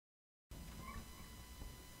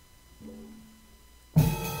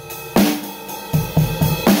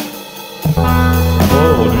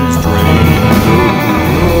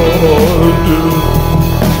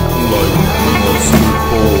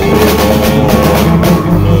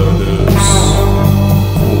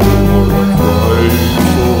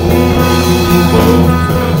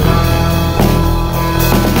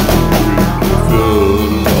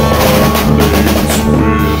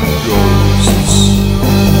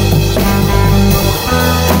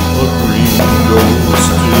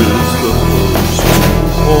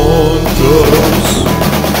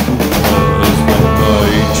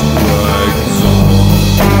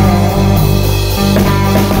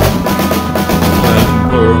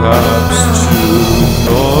Perhaps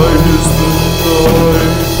tonight is the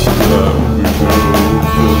night that we will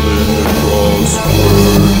fill in the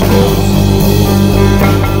crossword puzzle.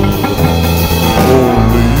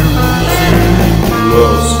 Only using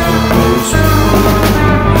blasphemous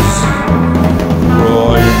words,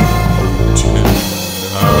 crying out in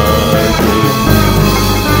agony,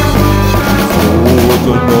 for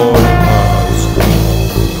the night has come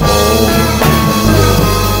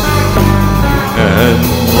and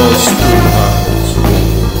must perhaps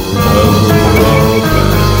forever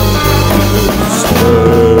abandon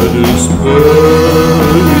its bed.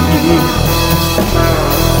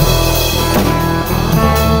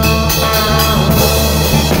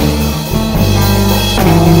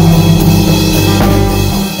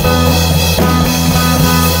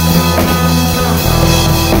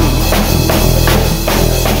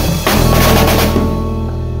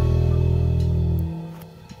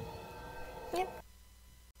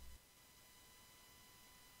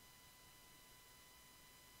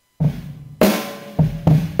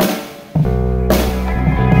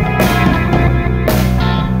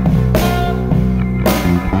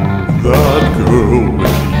 That girl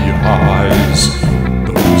with the eyes,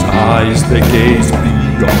 those eyes that gaze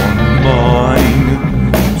beyond mine,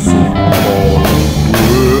 so far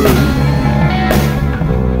away,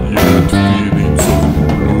 yet feeling so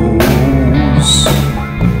close.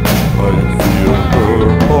 I feel her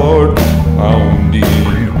heart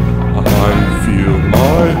pounding, I feel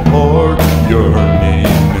my heart yearning.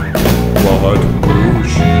 But will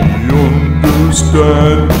she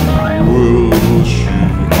understand? Will she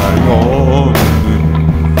hang on?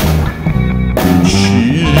 Could she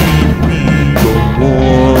be the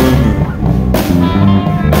one who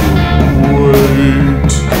would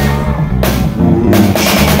wait? Would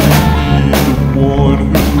she be the one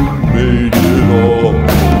who made it all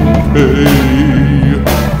okay?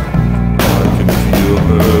 I can feel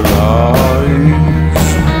her eyes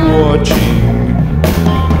watching,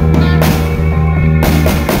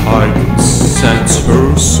 I can sense her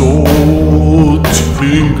soul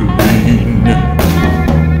tingling.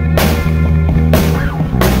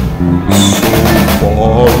 So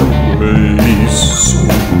far away, so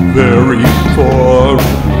very far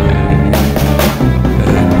away,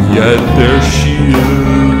 and yet there she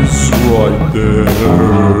is, right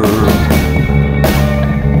there.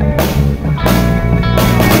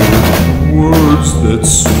 With words that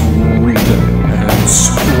soothe and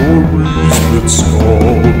stories that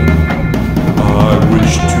scald, I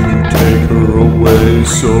wish to take her away,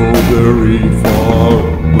 so very far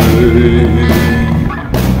away,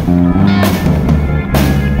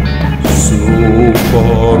 so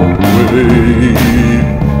far away.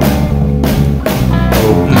 A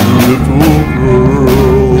beautiful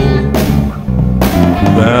girl,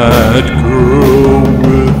 that girl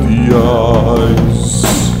with the eyes,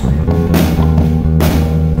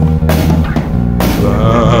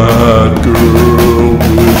 that girl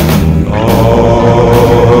with the eyes.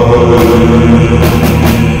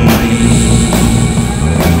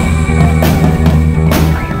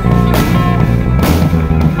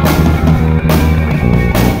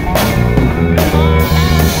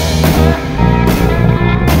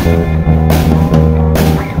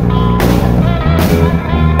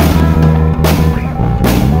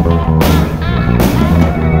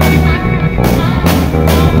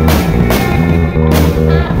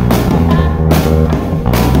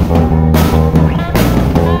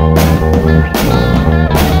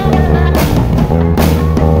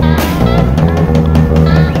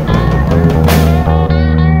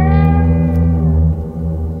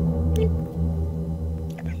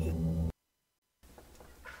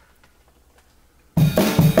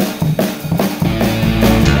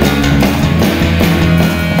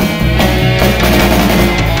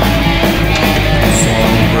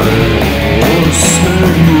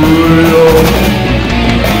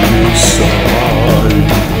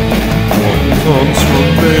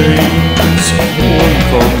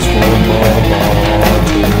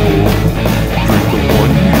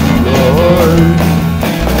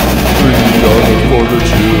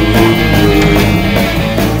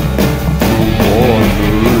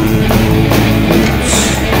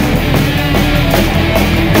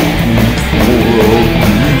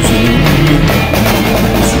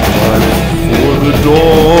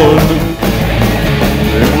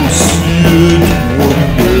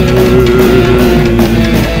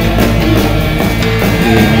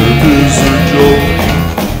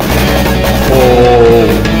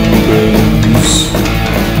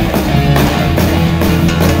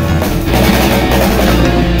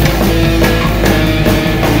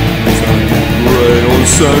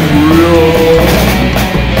 Sangria,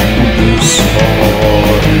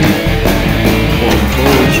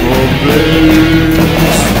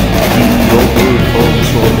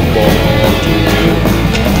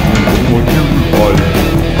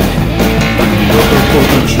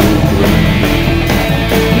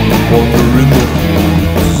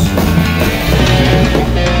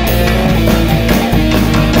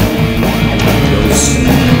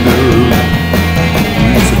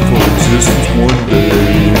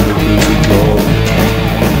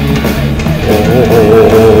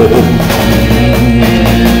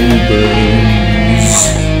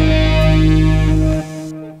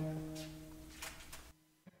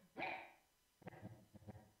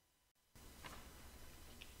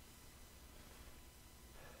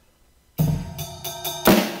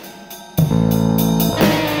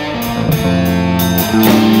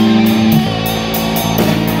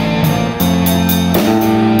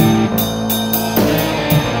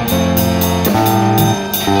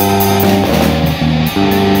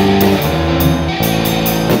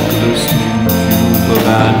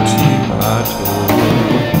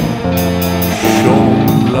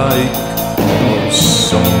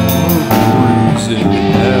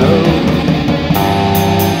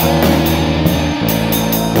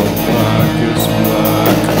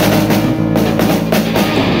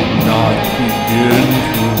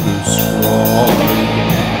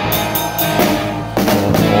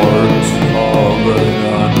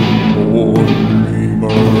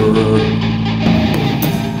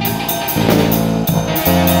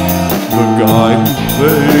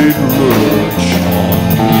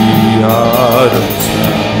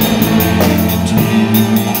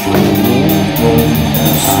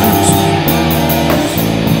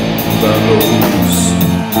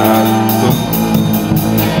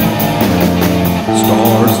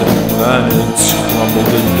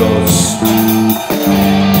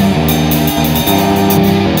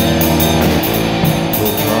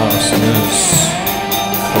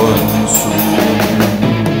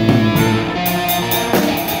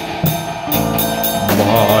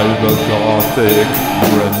 gothic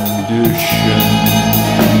rendition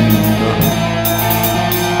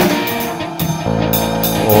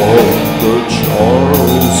of the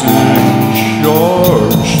Charles in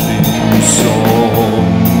Charge theme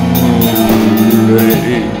song,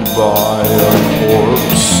 played by a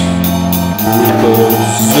corpse with a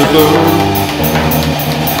zither.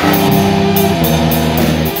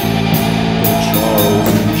 The Charles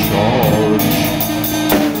in Charge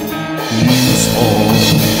theme song,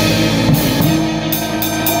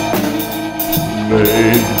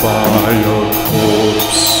 played by a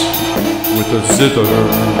corpse with a zither.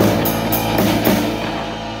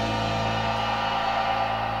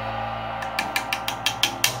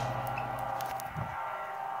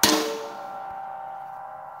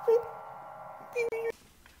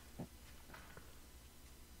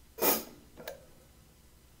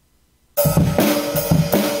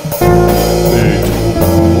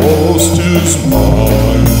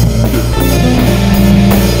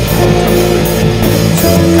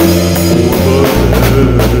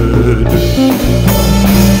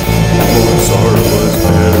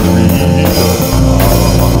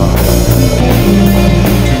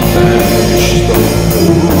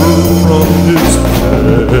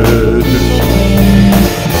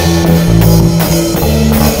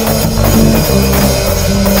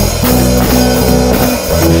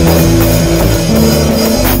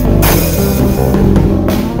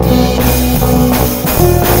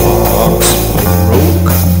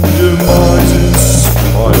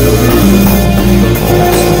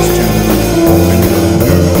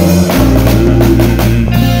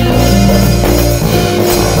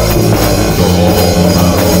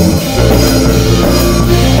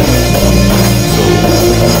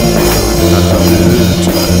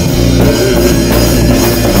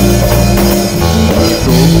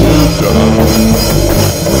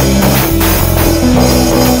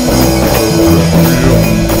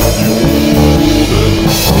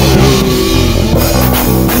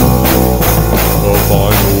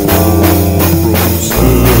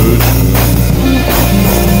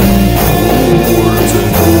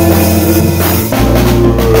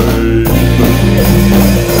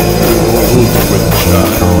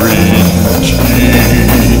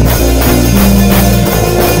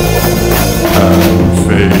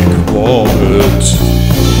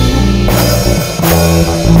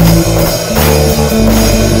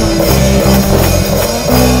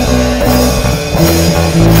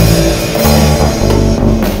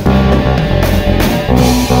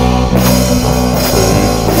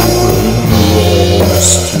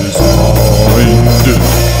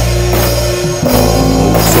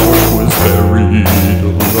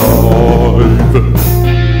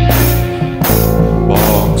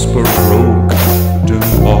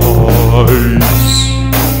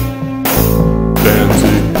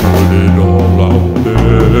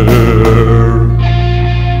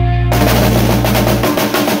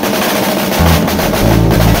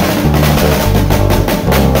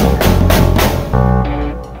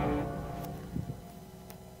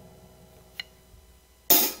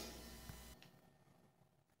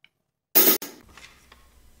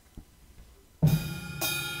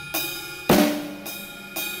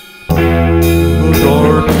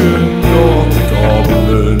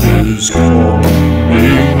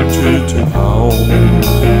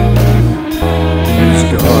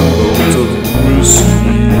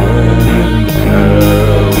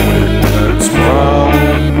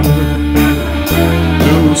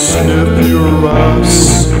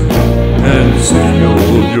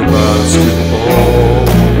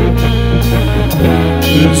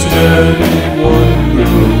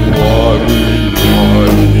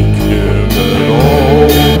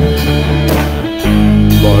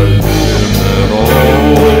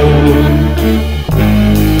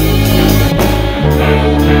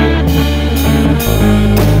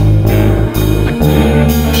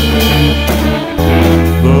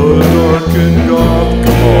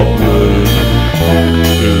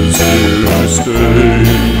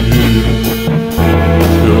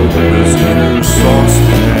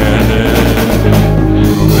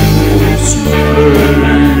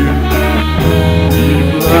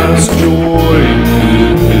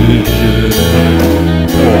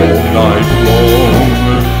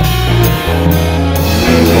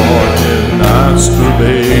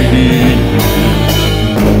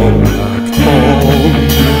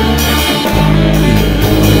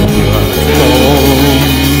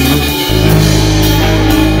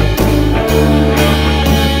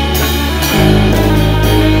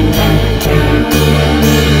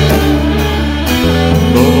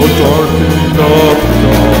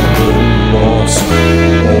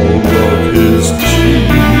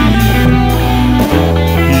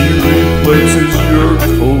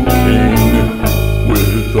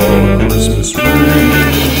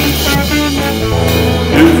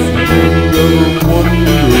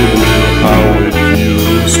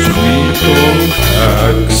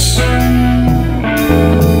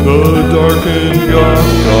 darkened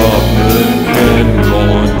goblin can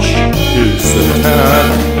launch his attack.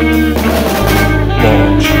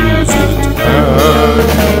 Launch his attack.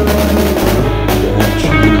 Launch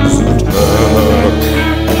his attack.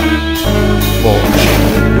 Launch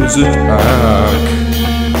his attack.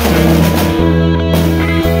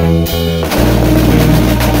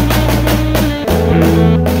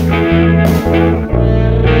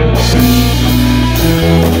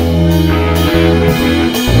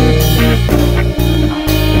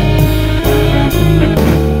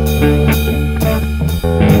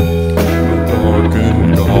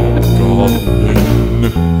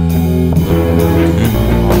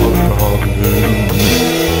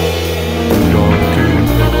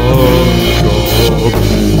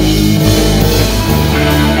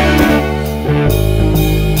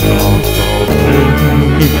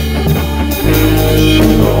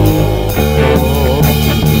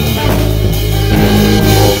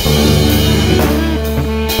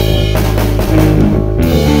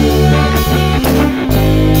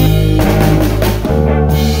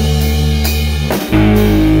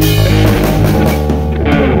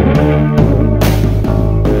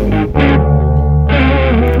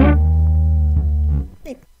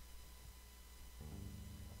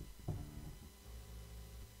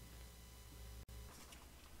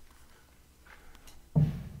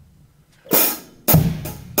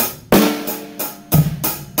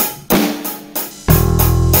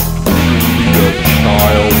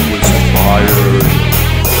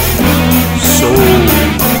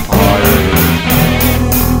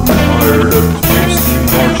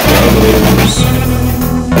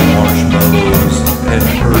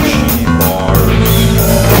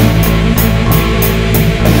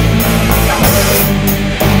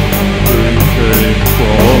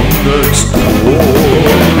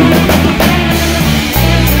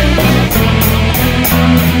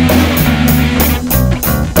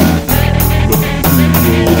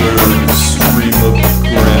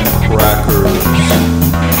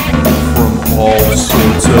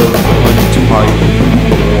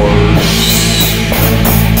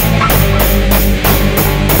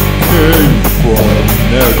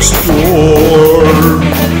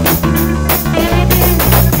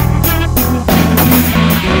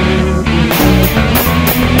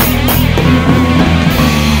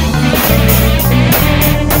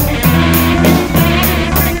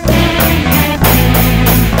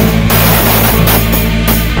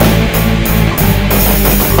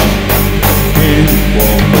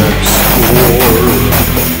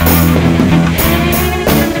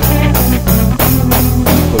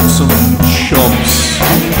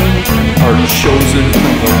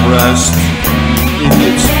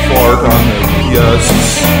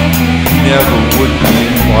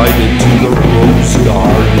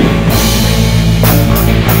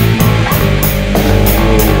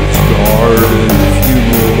 Rosegarden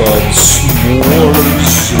Funeral of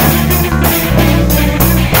S'mores.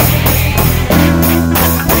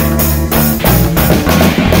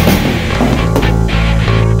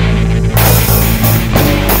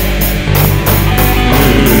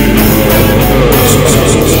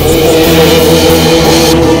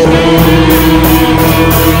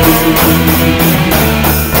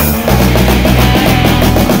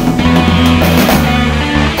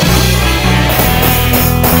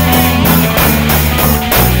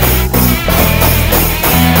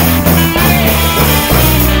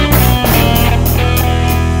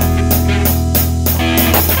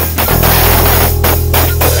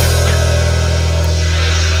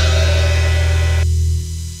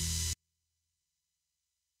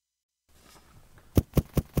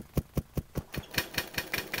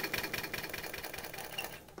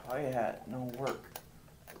 Hi-hat, no work.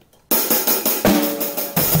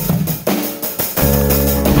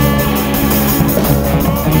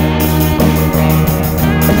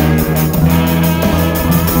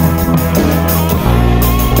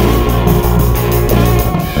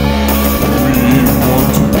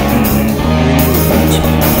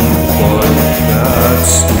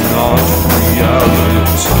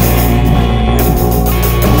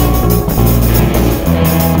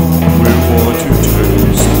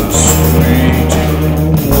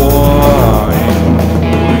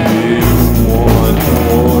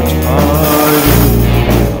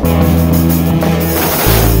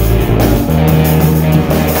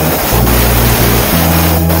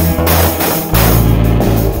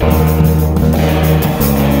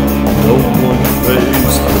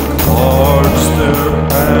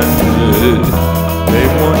 They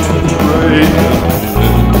want to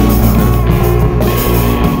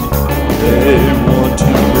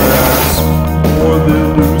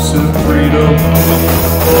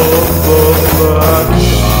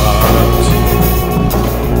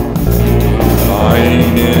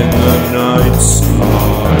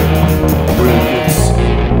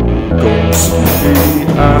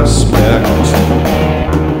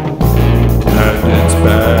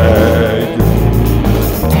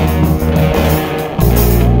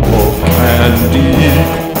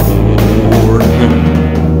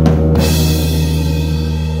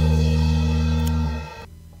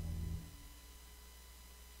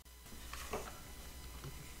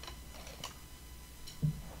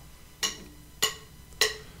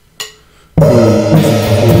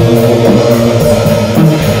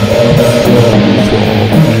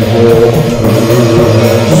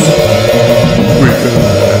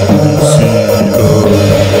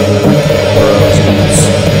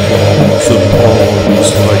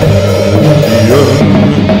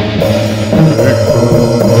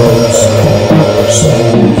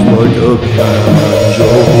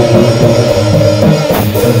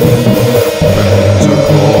Pains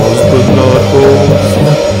across but not both.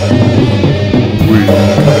 We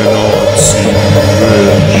cannot see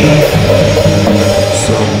which.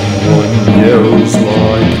 Someone yells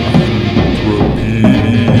like entropy,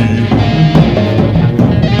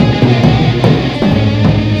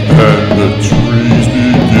 and the trees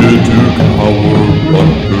begin to cower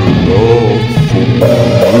under the full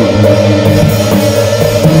moon.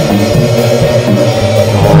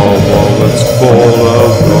 Our wallets fall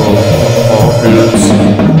out of pockets,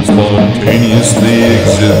 spontaneously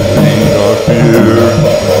exhibiting our fear,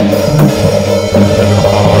 and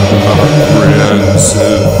our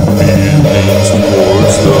apprehensive feelings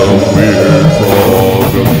towards the weird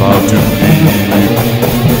frog about to leap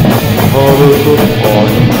out of the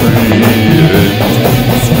pine tree and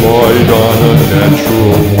ride on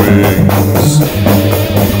unnatural wings,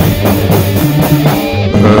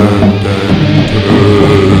 and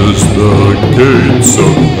enters the gates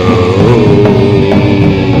of hell.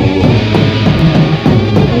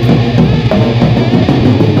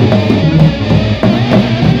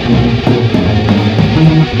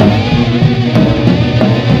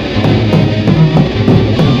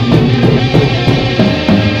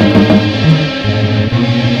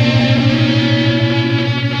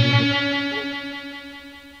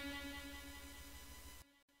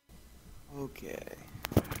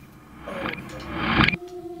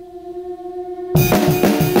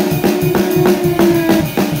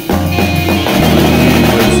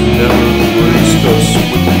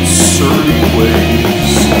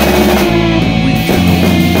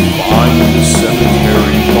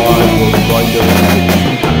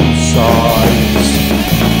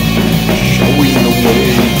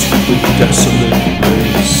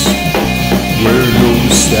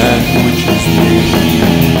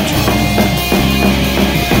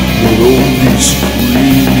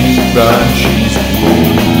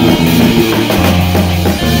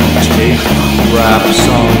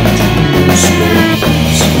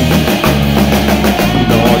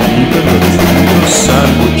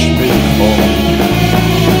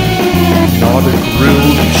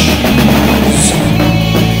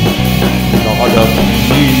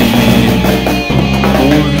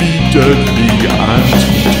 Deadly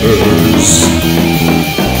Anteaters.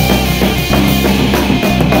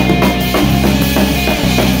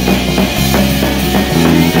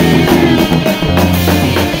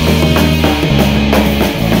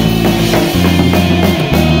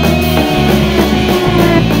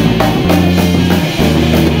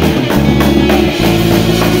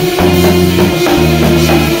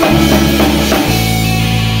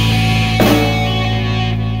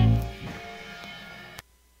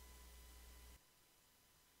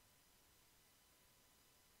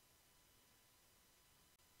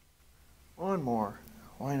 One more.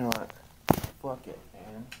 Why not? Fuck it,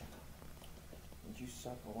 man. Did you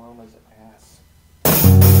suck Alama's ass?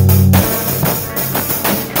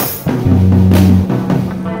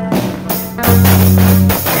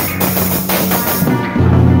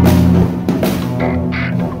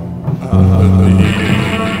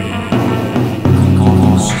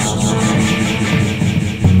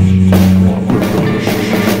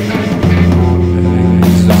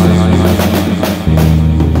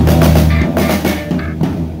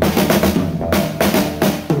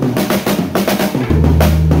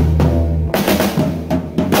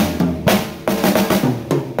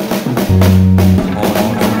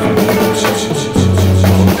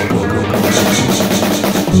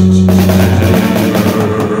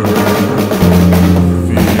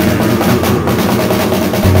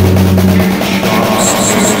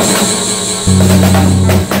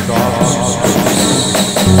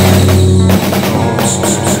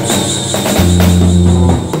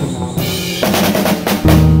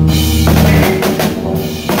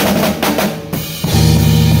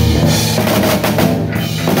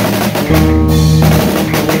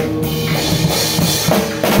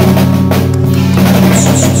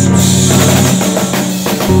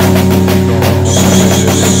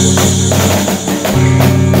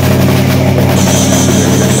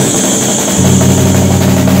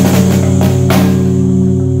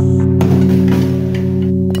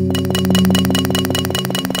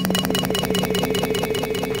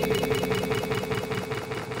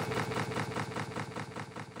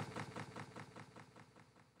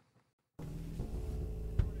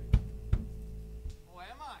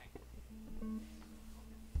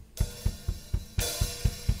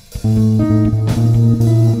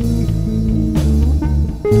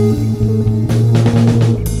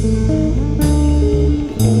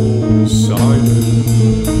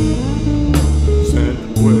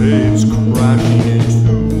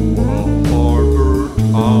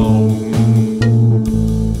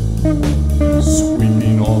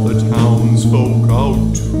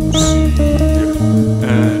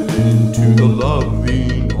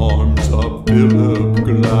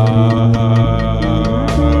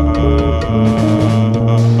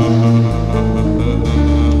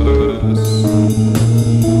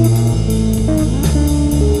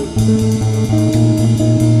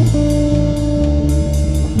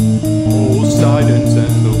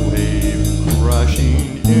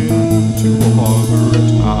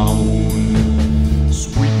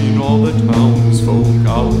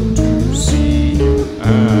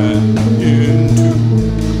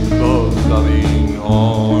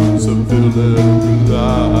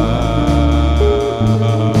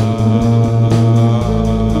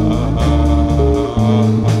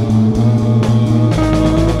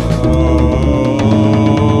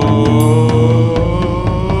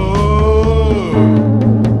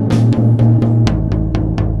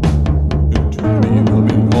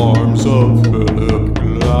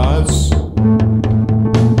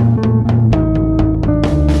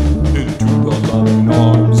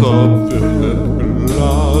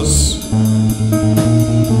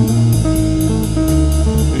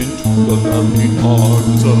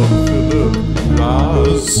 of Philip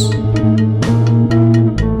Glass.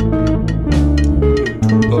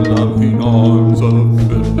 Into the loving arms of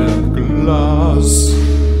Philip Glass.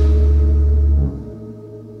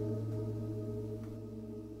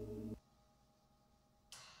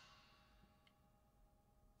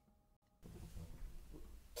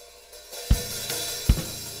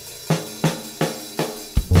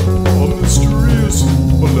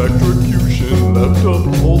 Electrocution left a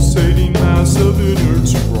pulsating mass of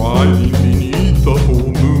innards writhing beneath the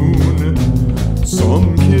full moon.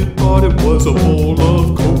 Some kid thought it was a bowl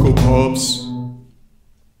of Cocoa Puffs.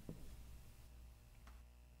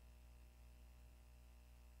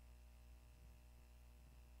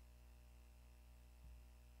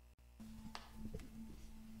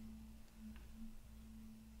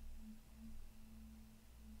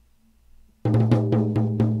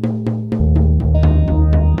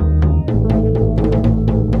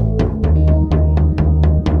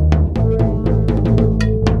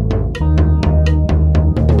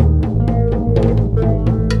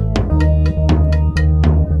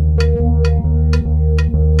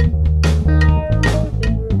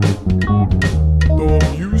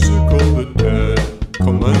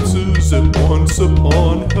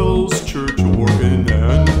 Upon Hell's church organ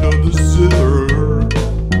and the zither.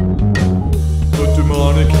 The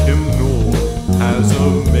demonic hymnal has a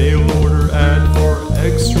mail order ad for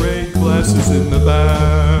x-ray glasses in the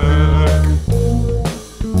back.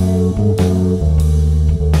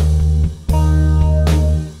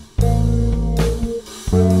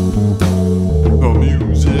 The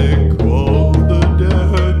music of the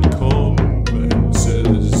dead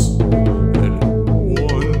commences at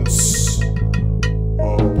once.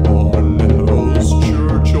 Upon Hell's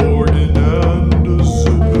church organ and a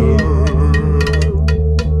zither.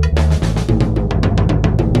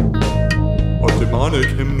 A demonic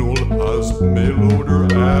hymnal has mail order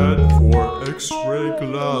ad for x-ray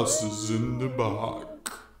glasses in the back.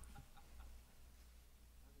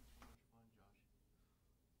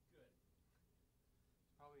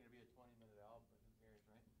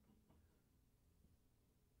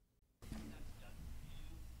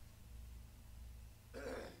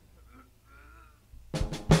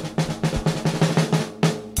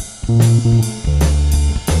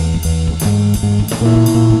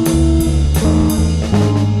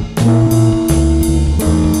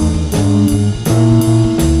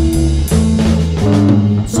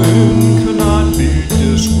 Sin cannot be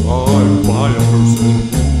described by a person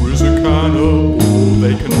who is a cannibal.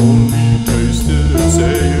 They can only taste it and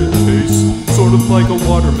say it tastes sort of like a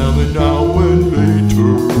watermelon now and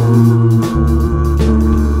later.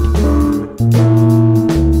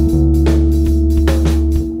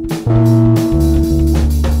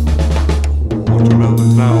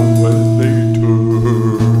 Watermelon now and later.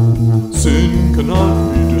 Sin cannot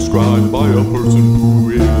be described by a person who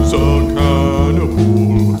is a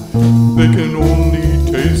cannibal. They can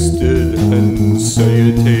only taste it and say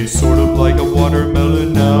it tastes sort of like a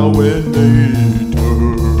watermelon now and later.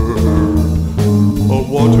 A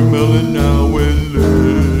watermelon now and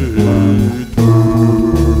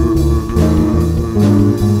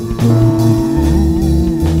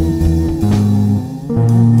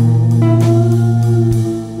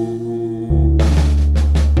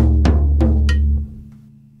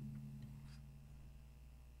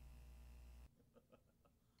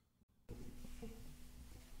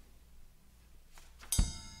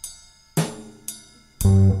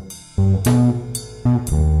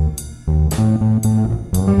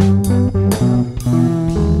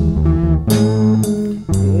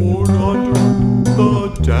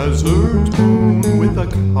desert moon with a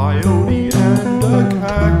coyote and a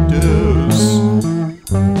cactus.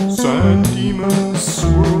 Sand demons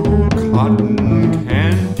swirl cotton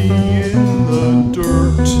candy in the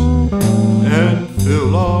dirt and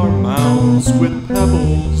fill our mouths with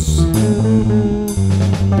pebbles.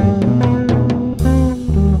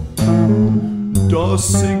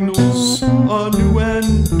 Dust signals a new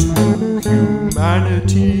end to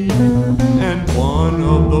humanity, and one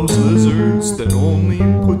of those lizards that only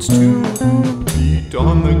puts 2 feet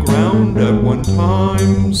on the ground at one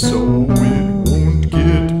time so it won't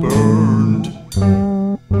get burned.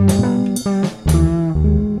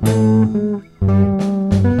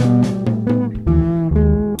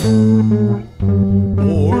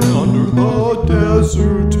 Born under the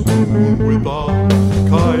desert moon with a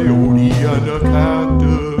coyote and a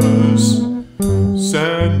cactus.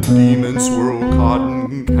 Sand demons swirl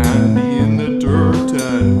cotton candy in the dirt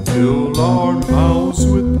and fill our mouths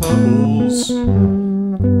with pebbles.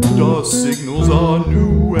 Dust signals a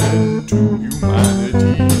new end to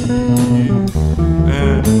humanity,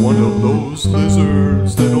 and one of those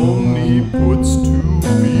lizards that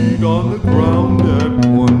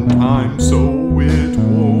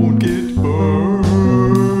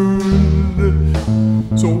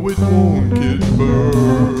it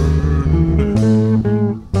burned.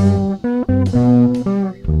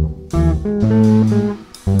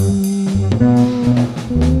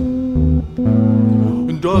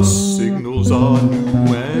 Dust signals a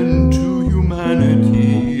new end to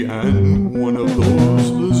humanity, and one of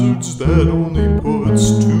those lizards that only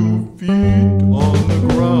puts 2 feet on the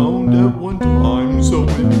ground at one time, so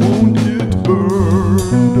it won't get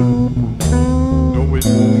burned. No, it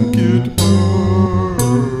won't get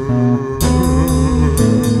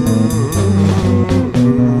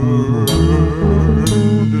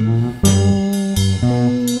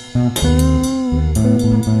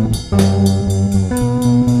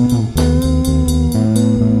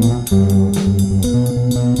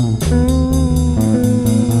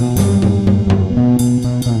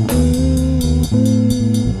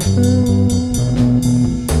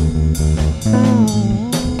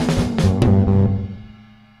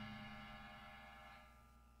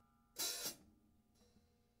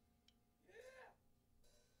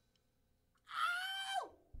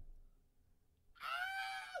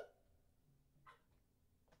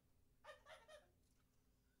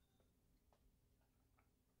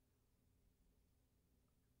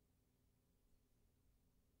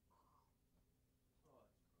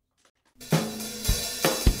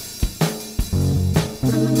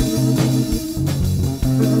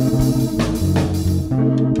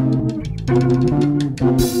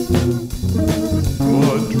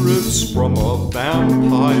Blood drips from a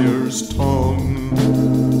vampire's tongue.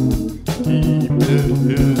 He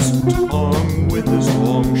bit his tongue with his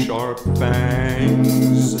long, sharp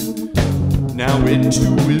fangs. Now it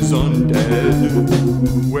too is undead,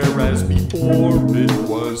 whereas before it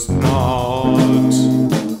was not.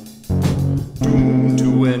 Doomed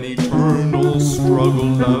to an eternal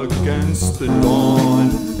struggle against the dawn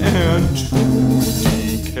and to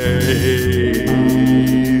decay.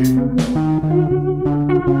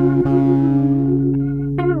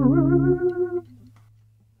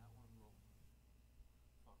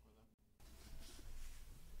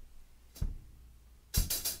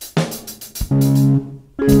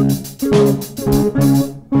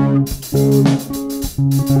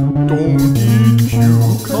 Don't eat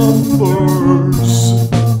cucumbers.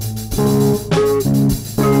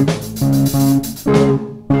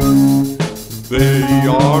 They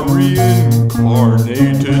are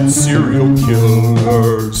reincarnated serial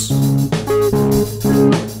killers.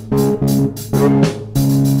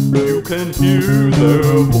 You can hear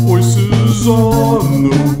their voices on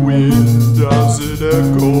the wind as it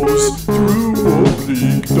echoes through a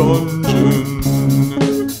bleak dungeon.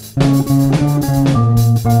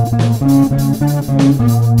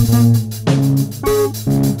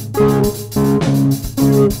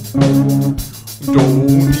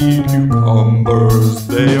 Don't eat cucumbers,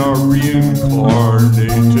 they are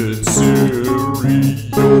reincarnated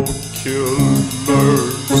serial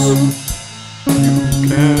killers. You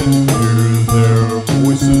can hear their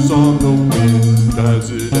voices on the wind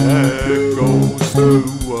as it echoes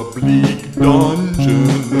through a bleak dungeon.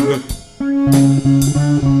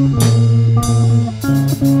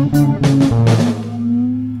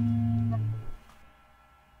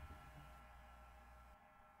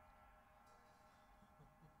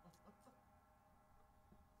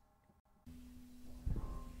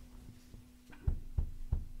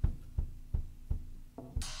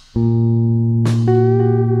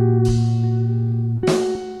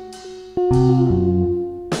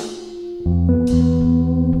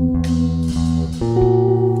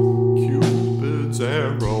 Cupid's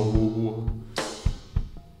arrow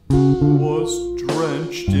was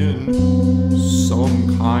drenched in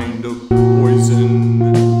some kind of poison,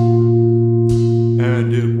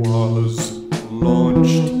 and it was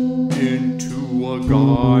launched into a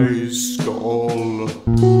guy's skull.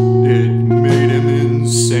 It made him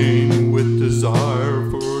insane with desire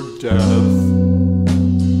for death,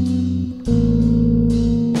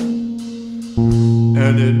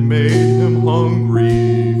 and it made him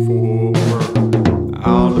hungry for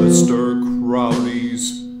Aleister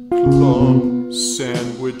Crowley's club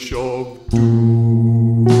sandwich of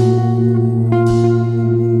doom.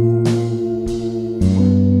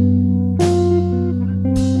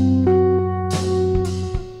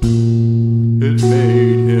 It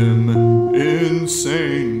made him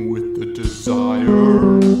insane with the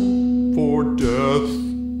desire for death,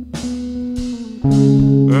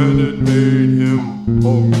 and it made him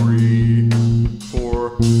hungry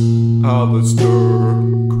for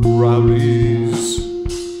Aleister Crowley's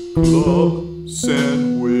club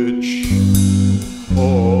sandwich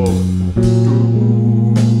of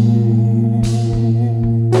doom.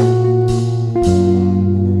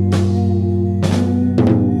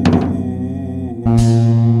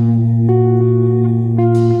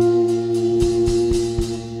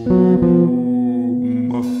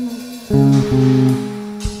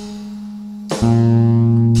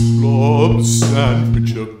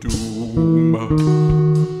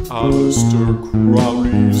 Aleister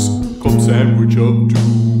Crowley's club sandwich of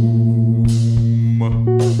doom.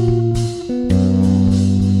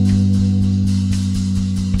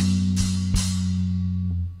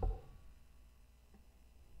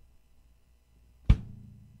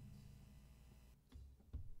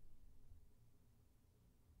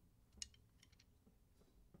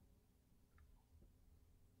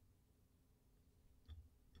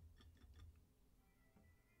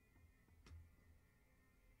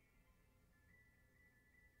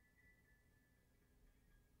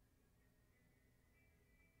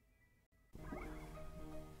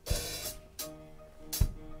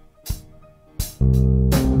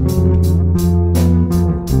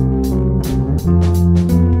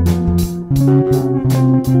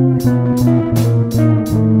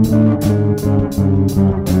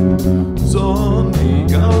 Zombie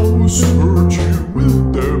ghosts hurt you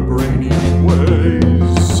with their brainy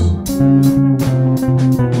ways.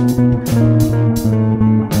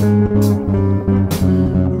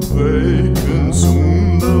 They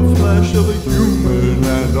consume the flesh of a human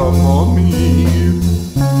and a mummy.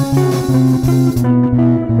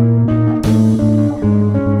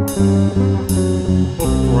 A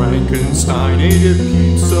Frankenstein-aided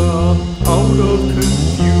pizza out of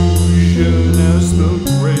confusion as the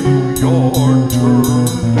graveyard turned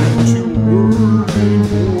into whirling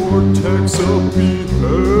vortex of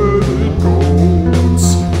beheaded goats.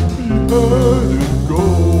 Beheaded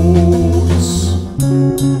goats.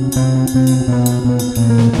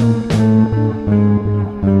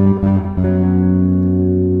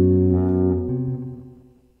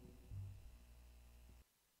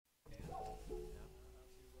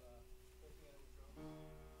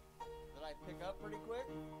 Did I pick up pretty quick?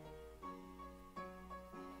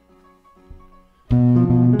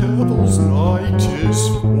 Devil's Night is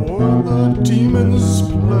for the demon's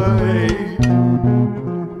play.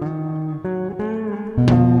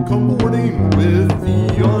 Comporting with the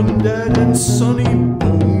undead and Sonny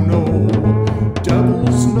Bono.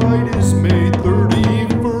 Devil's Night is May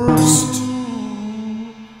 31st.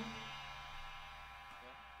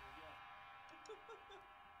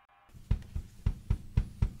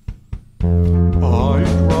 I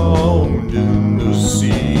drowned in the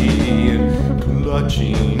sea,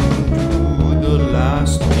 clutching to the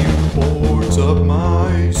last few boards of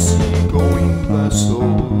my sea-going vessel,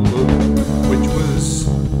 which was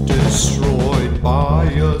destroyed by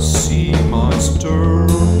a sea monster,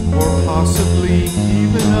 or possibly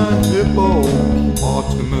even a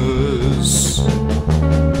hippopotamus.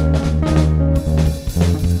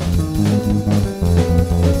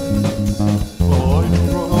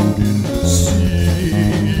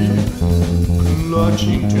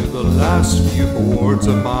 Clutching to the last few boards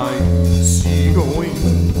of my sea-going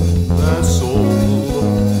vessel.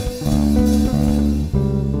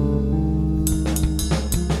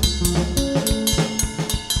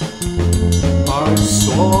 I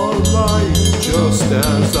saw light just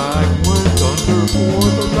as I went under for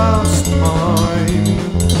the last time.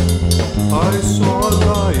 I saw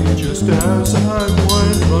light just as I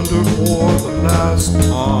went under for the last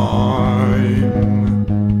time.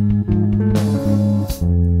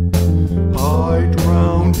 I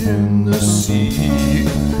drowned in the sea,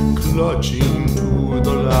 clutching to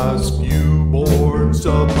the last few boards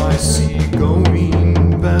of my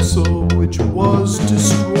sea-going vessel, which was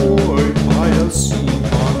destroyed by a sea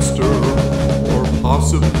monster, or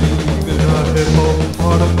possibly even a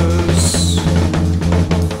hippopotamus.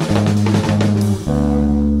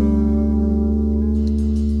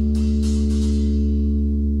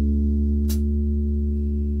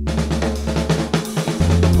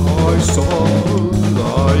 I saw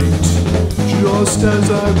light just as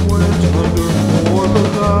I went under for the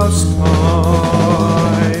last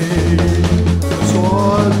time. I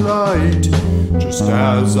saw light just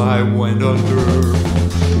as I went under for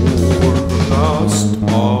the last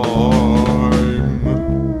time.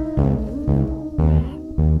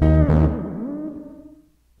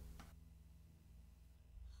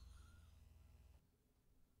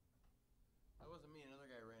 That wasn't me. Another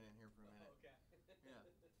guy ran in here for a minute. Okay. Yeah.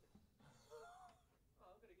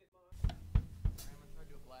 I'm gonna try to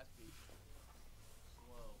do a blast beat.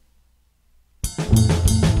 Slow.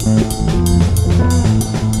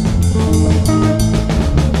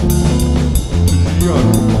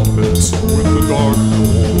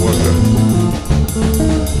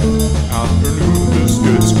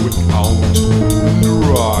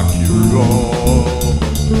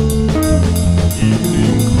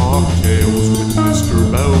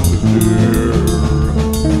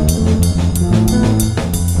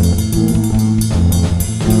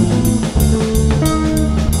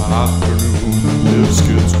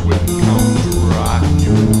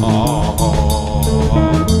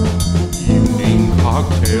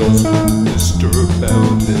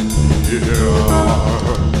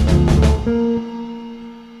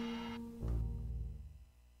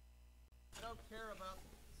 don't care about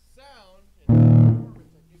sound and performance.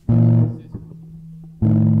 I give you consistency.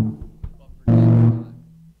 But for next time,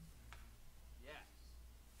 yes.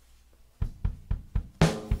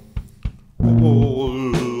 Every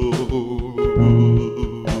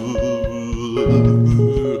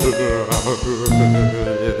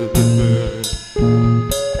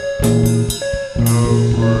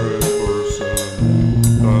person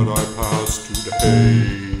that I passed today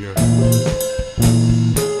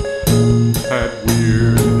had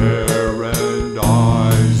weird hair and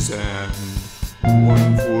eyes and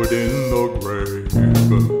one foot in the grave.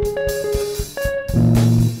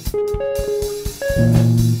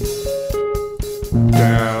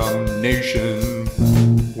 Damnation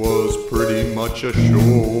was pretty much a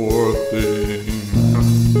sure thing.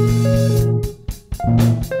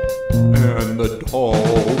 And the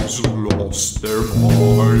dogs lost their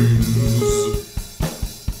minds.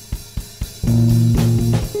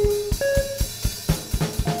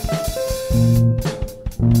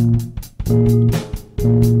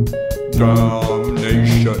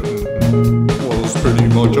 Damnation was pretty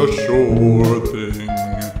much a sure thing.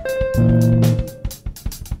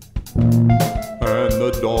 And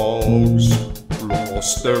the dogs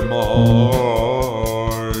lost their minds.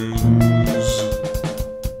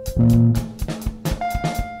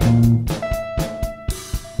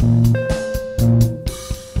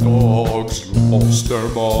 Dogs lost their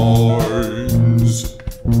minds.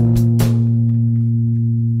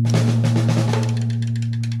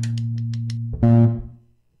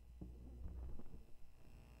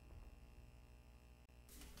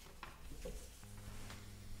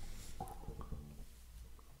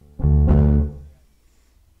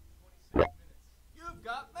 You've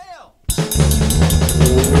got mail.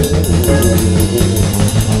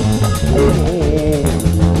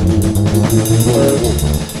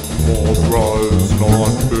 Authorized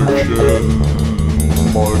non-fiction,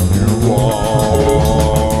 but you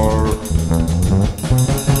are.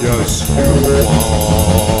 Yes, you are.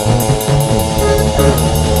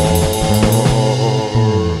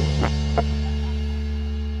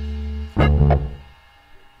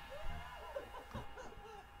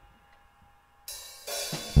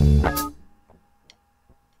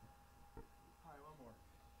 Alright, one more.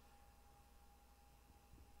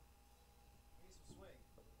 Give me some swing.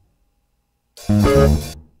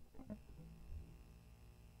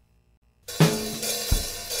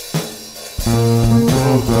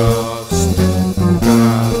 The vast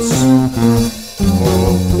vats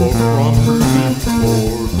of the crumbling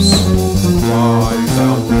corpse cries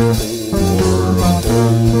out for a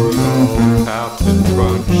bowl of Captain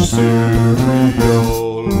Crunch cereal.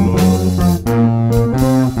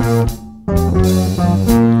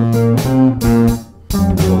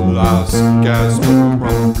 The last gasp of the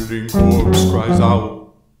crumbling corpse cries out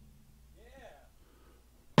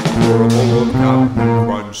for a bowl of Captain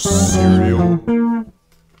Crunch cereal.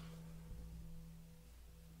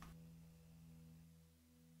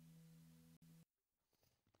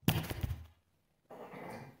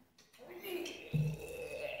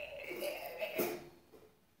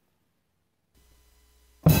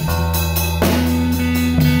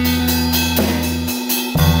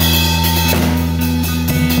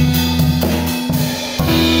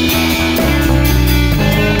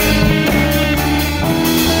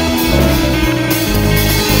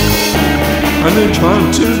 An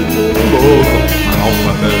enchanted bowl of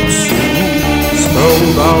alphabet soup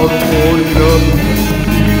spelled out for the room.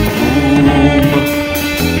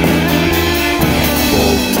 The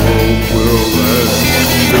world will end.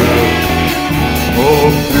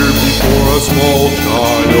 Appear before a small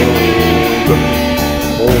child,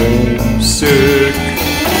 homesick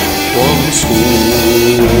from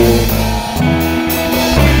school.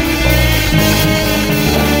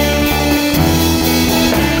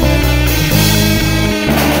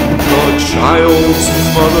 The child's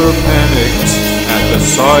mother panicked at the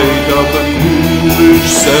sight of the ghoulish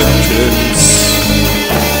sentence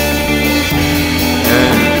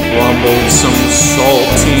and crumbled some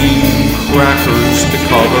saltine crackers to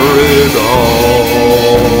cover it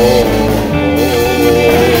all.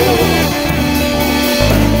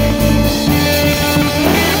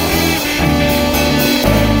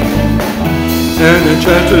 An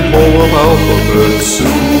enchanted bowl of alphabet soup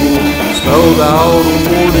spelled out a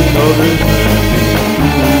warning of impending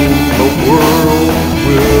doom. The world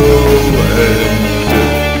will end.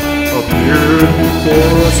 Appeared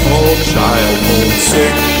before a small child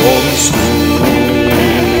homesick from school.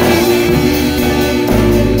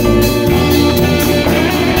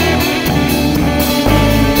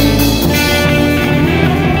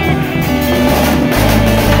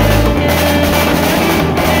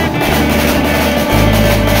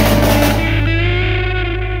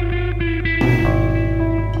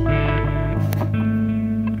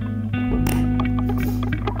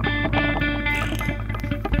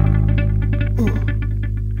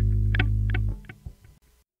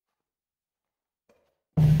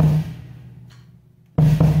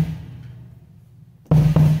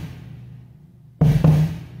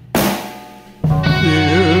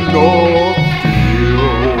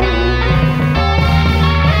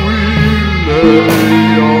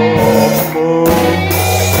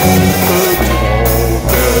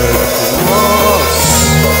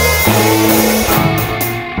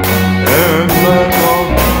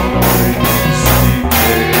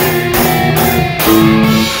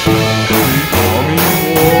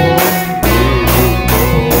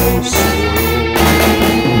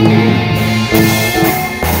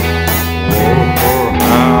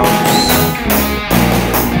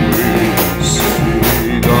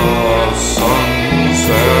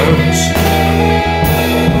 sunset.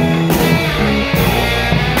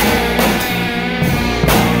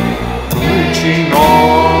 Reaching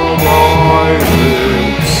our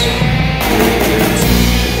eyelids with its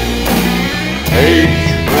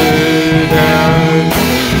hatred and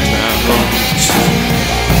contempt.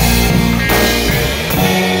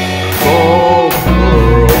 The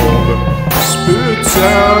world spits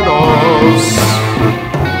at us.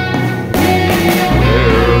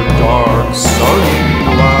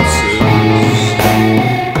 Sunglasses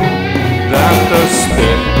that the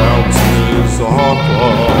spit bounces off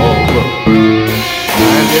of,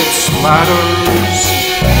 and it splatters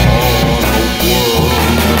on a world.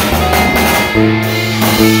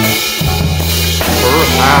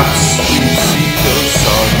 Perhaps we see the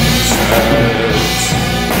sunset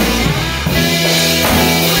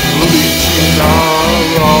bleaching our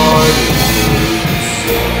eyelids.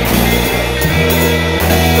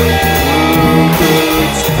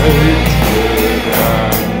 Hatred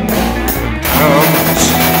and contempt.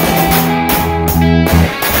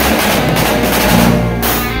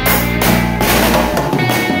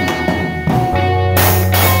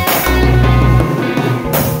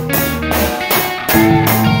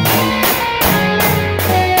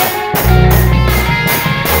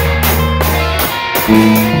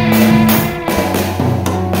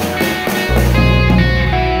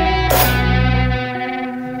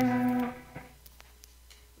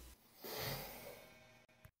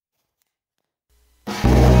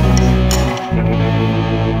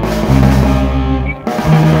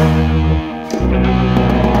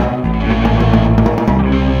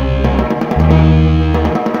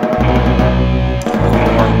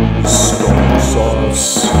 Stalks us,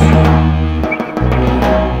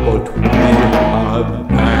 but we have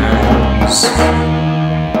hands,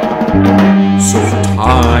 so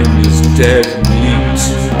time is dead meat.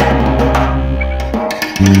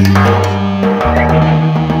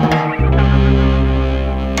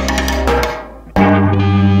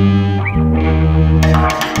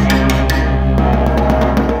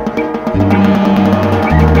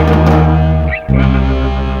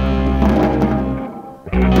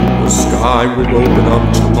 I will open up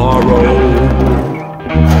tomorrow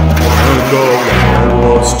and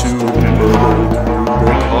allow us to hurtle through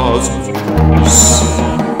the cosmos,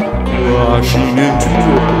 crashing into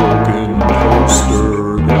a broken poster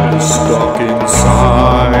that is stuck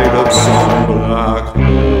inside of some black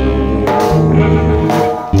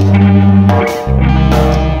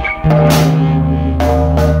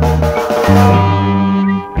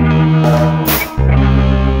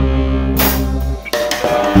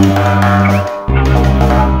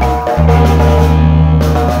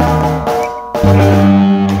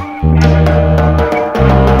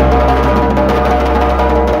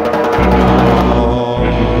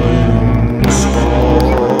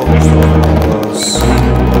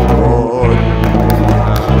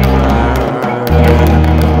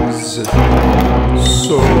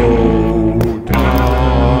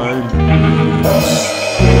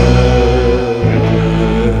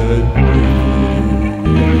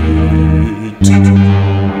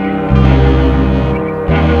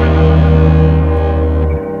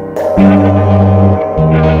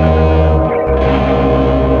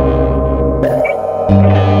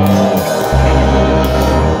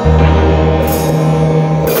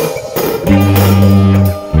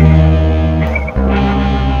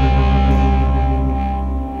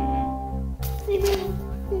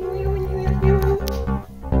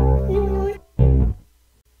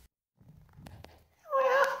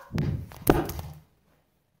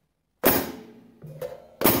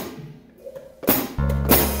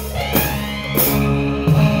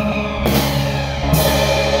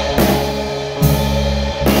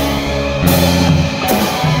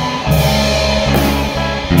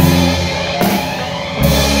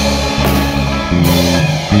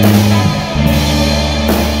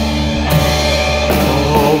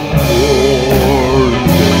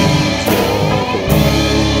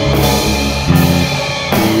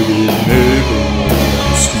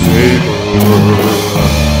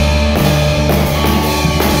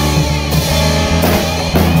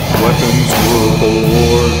Weapons were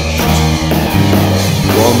forged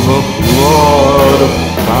from the blood of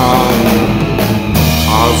Phantasms.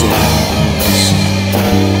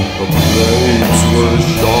 The blades were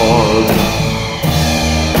sharp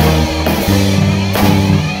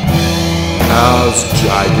as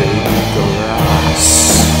jagged glass.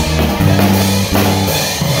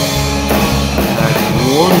 At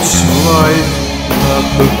once life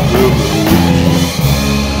left the village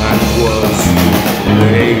and was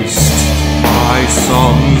replaced by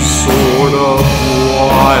some sort of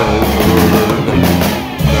wilder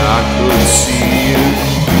see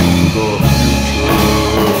into the future.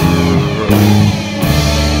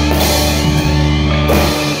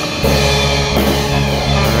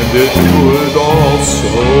 And it could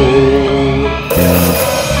also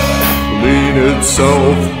clean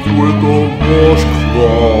itself with a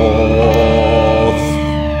washcloth.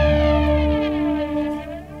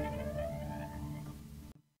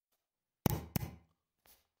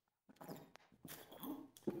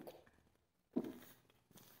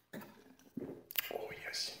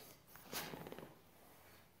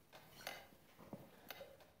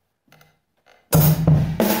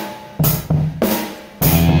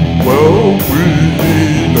 Well, we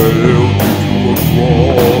nailed you to a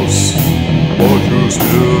cross, but you're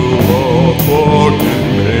still a fucking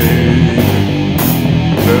pain.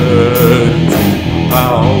 Dead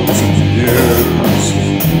 2,000 years,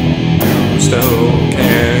 you still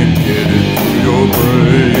can't get it through your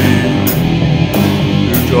brain.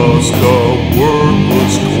 You're just a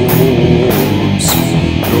worthless corpse,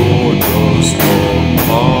 you're just a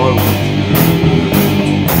pile of shit.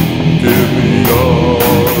 Give me a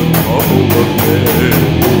couple of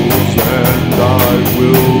nails and I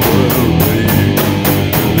will believe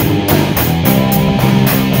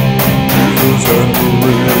Jesus and the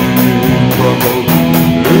rain from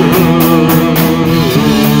the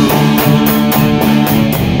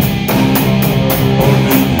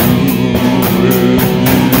only you in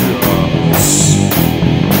the house.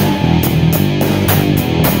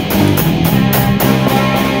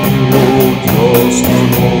 Oh, just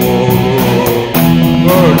another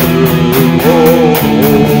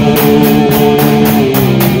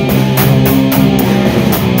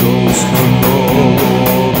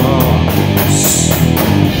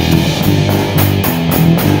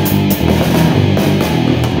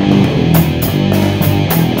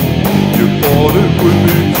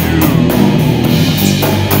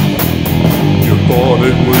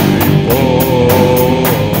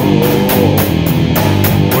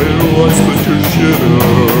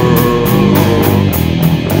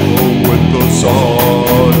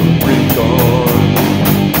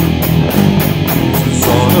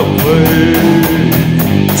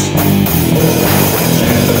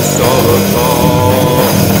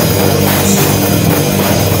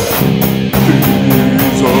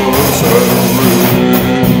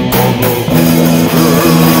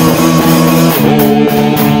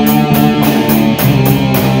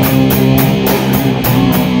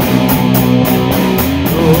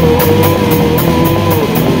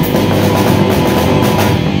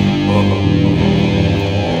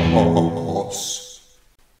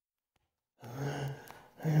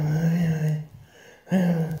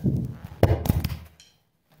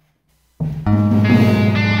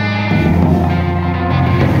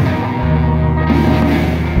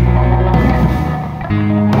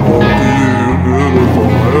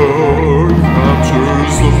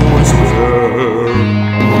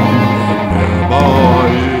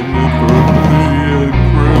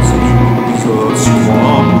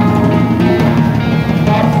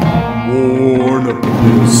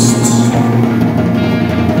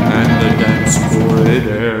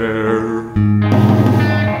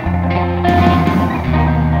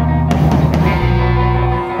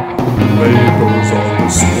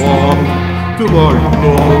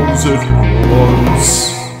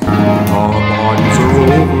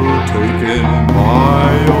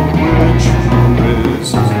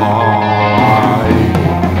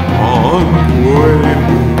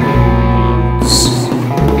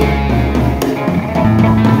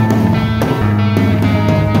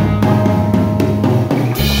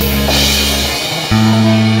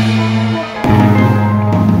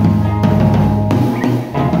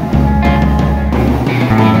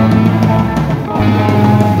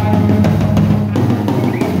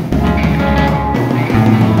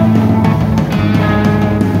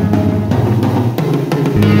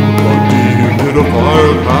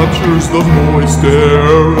captures the moist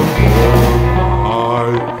air of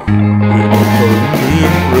high. It firmly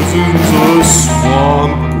imprisons a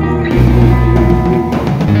swamp ghoul,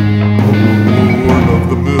 born of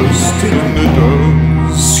the mist in the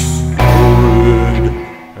dense horrid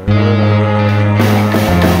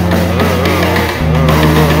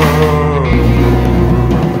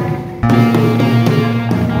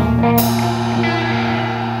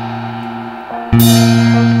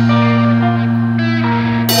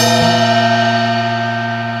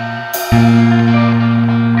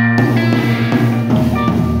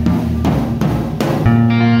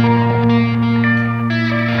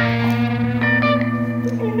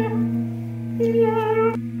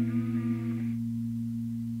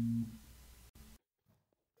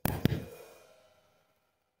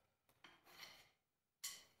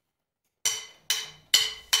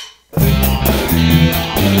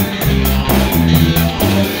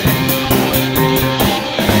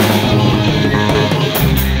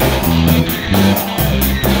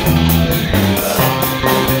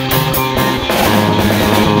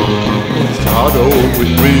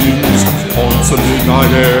the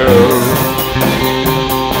midnight air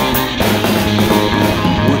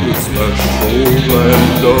with a special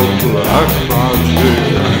blend of black magic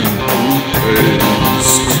and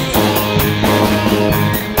taste.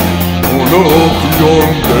 All of the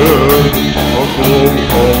undead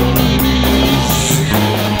Bauhaus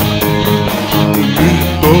beneath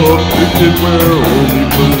the picket where only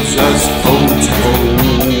possessed folks go.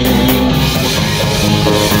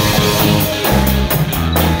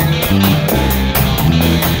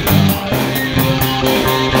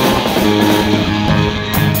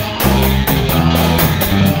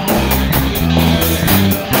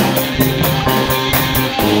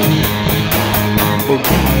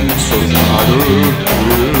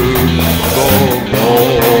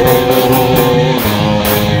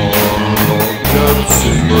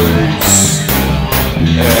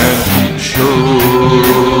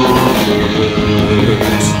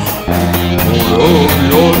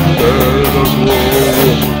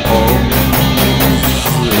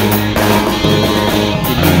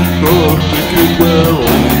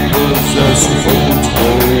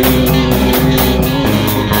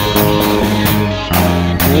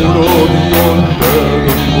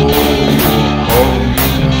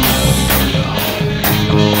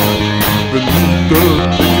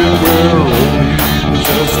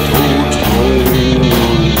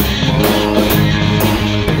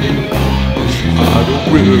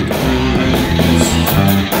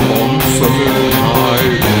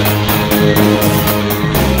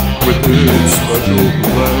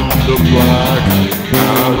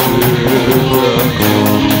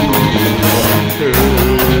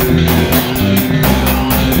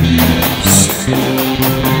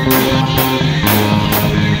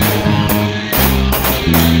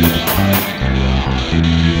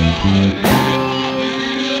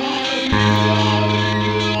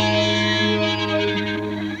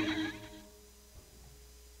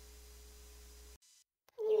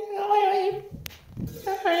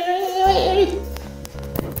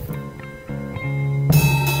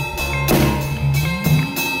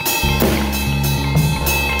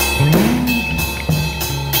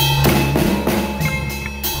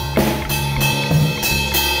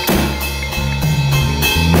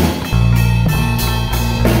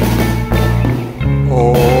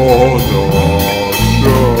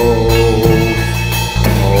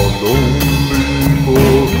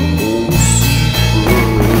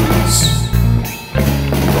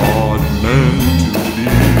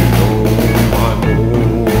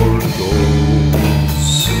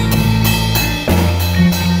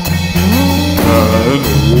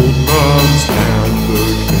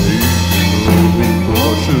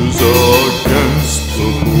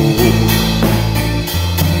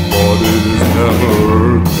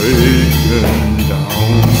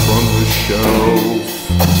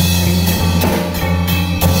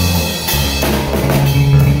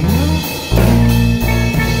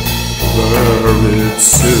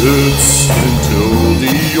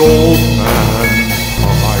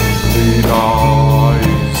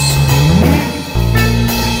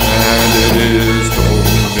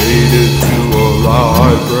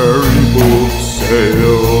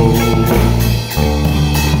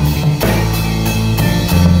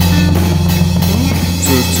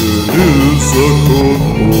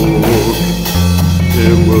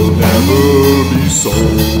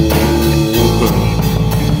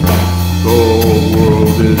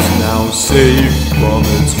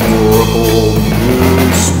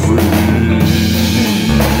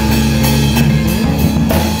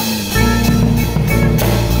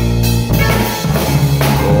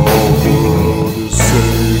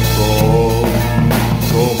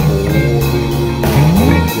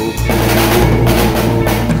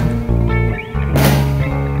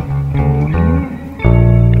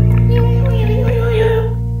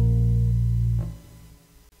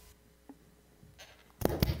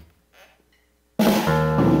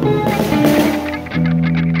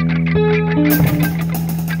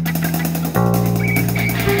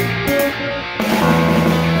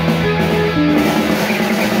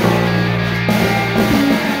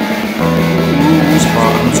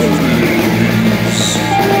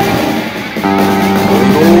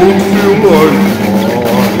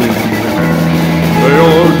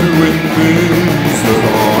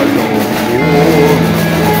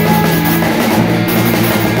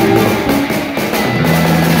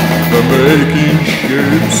 Making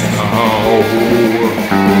shapes now.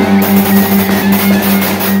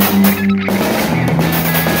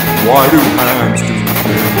 Why do hands do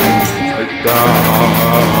things like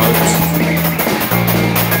that?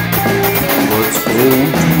 Let's go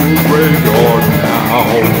to a graveyard now.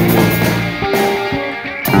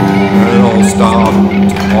 And I'll stop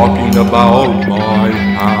talking about my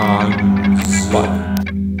hands. Bye.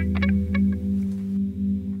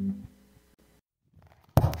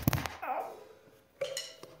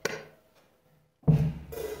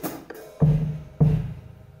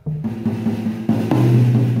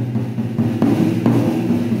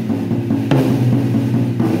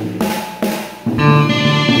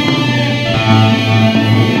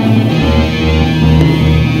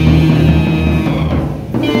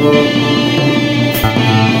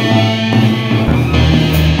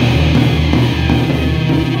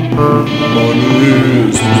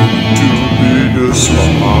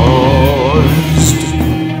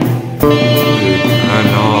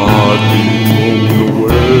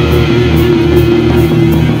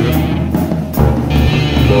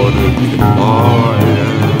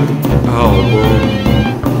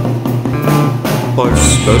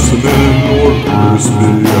 Specimen or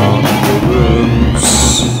crispy apples.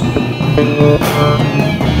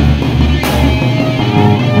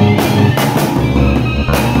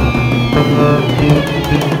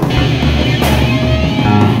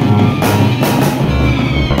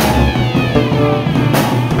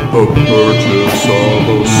 The purchase of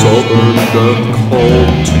a Southern Death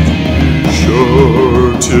Cult t-shirt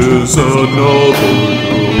is another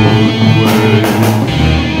good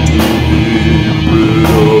way